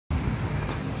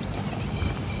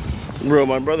Bro,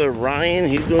 my brother Ryan,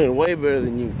 he's doing way better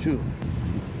than you too.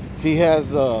 He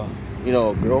has, you know,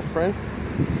 a girlfriend,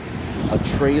 a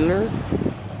trailer.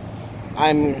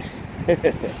 I'm,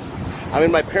 I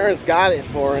mean, my parents got it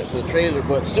for it, the trailer,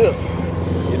 but still,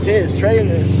 it's his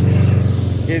trailer.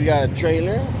 He's got a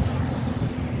trailer,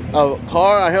 a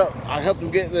car. I helped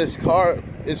him get this car.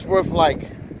 It's worth like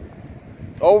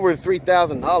over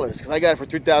 $3,000 because I got it for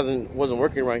 $3,000. Wasn't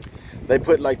working right. They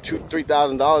put like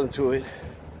 $3,000 into it.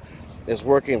 It's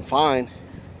working fine.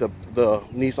 The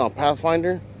Nissan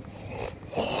Pathfinder.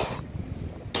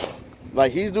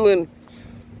 Like he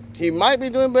might be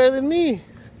doing better than me.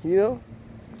 You know.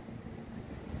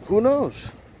 Who knows?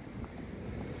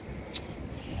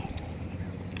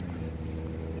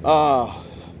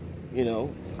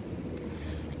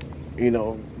 You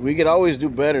know, we could always do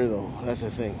better though. That's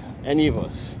the thing. Any of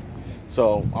us.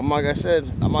 So I'm like I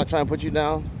said, I'm not trying to put you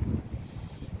down.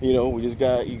 You know, we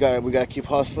gotta keep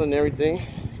hustling and everything,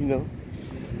 you know,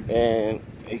 and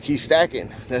keep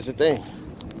stacking. That's the thing.